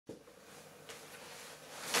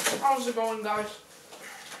How's it going, guys?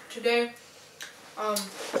 Today,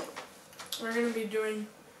 we're gonna be doing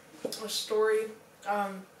a story.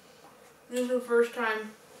 This is the first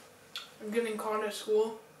time I'm getting caught at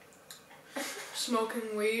school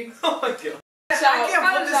smoking weed. Oh my god. So, I can't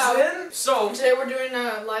put this in. So today we're doing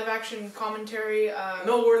a live action commentary.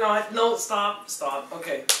 No, we're not. No, stop.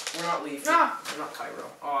 Okay, we're not leaving. Nah. We're not Cairo.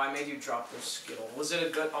 Oh, I made you drop your Skittle. Was it a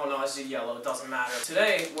good? Oh no, it's a yellow. It doesn't matter.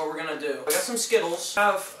 Today, what we're gonna do? I got some Skittles.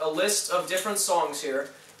 I have a list of different songs here,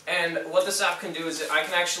 and what this app can do is I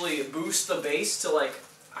can actually boost the bass to like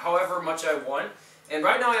however much I want. And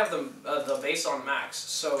right now I have the bass on max.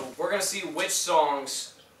 So we're gonna see which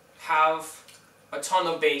songs have a ton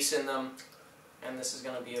of bass in them. And this is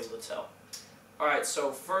going to be able to tell. Alright,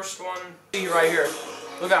 so first one, see right here.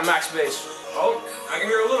 Look at max bass. Oh, I can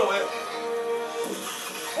hear a little bit.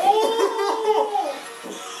 Oh!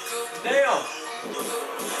 Damn!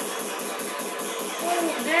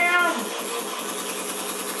 Oh, damn!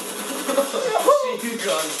 Machine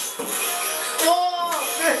gun. Oh!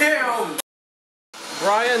 Damn!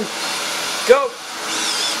 Brian, go!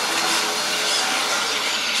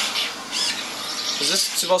 Is this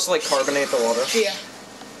supposed to like carbonate the water? Yeah.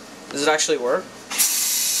 Does it actually work?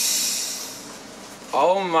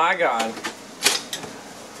 Oh my god.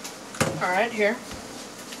 Alright, here.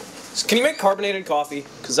 Can you make carbonated coffee?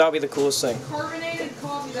 Because that would be the coolest thing. Carbonated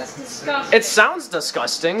coffee, that's disgusting. It sounds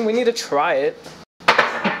disgusting. We need to try it.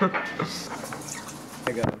 I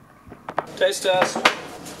got it. Taste test.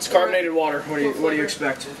 It's carbonated water. What do you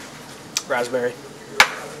expect? Raspberry.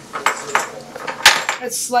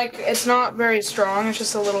 It's like, it's not very strong, it's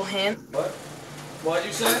just a little hint. What? What'd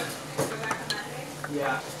you say?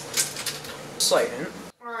 Yeah. Slight hint.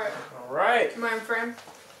 Alright. Alright. Am I in frame?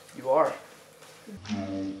 You are.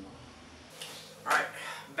 Alright,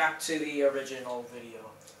 back to the original video.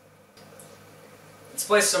 Let's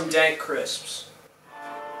play some dank crisps.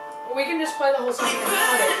 We can just play the whole song and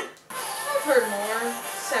cut it. I've heard more.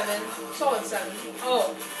 7. Solid 7.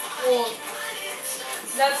 Oh. Well,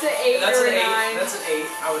 that's an 8 That's or an 8. 9. That's an 8.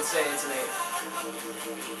 I would say it's an 8.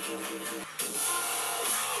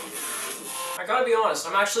 I gotta be honest,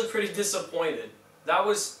 I'm actually pretty disappointed.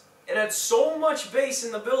 It had so much bass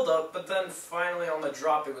in the build-up, but then finally on the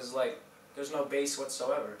drop it was like, there's no bass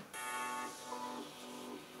whatsoever.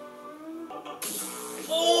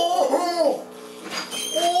 Oh!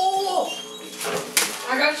 Oh!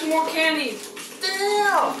 I got some more candy.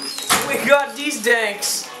 Damn! We got these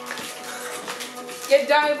danks. Get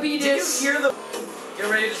diabetes. Did you hear the... Get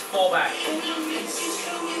ready to just fall back.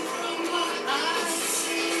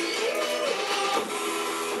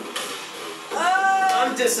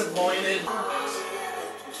 I'm disappointed.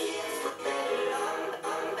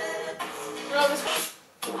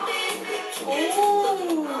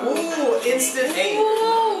 Ooh, instant 8. Ooh.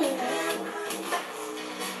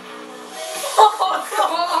 Oh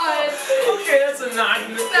god. Okay, that's a 9.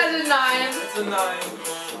 That's a 9. That's a 9.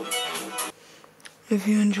 If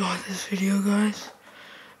you enjoyed this video, guys,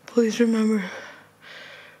 please remember.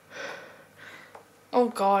 Oh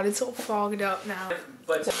god, it's all fogged up now.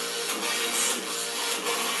 But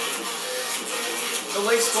the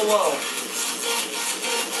link's below.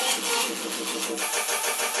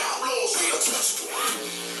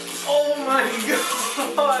 Oh my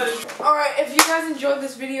god! Alright, if you guys enjoyed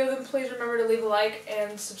this video, then please remember to leave a like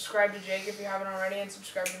and subscribe to Jake if you haven't already, and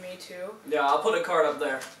subscribe to me too. Yeah, I'll put a card up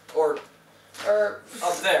there. Or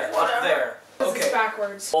up there. Whatever. Up there. Okay. It's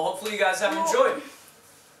backwards. Well, hopefully you guys have enjoyed.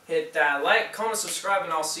 Hit that like, comment, subscribe,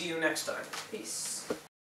 and I'll see you next time. Peace.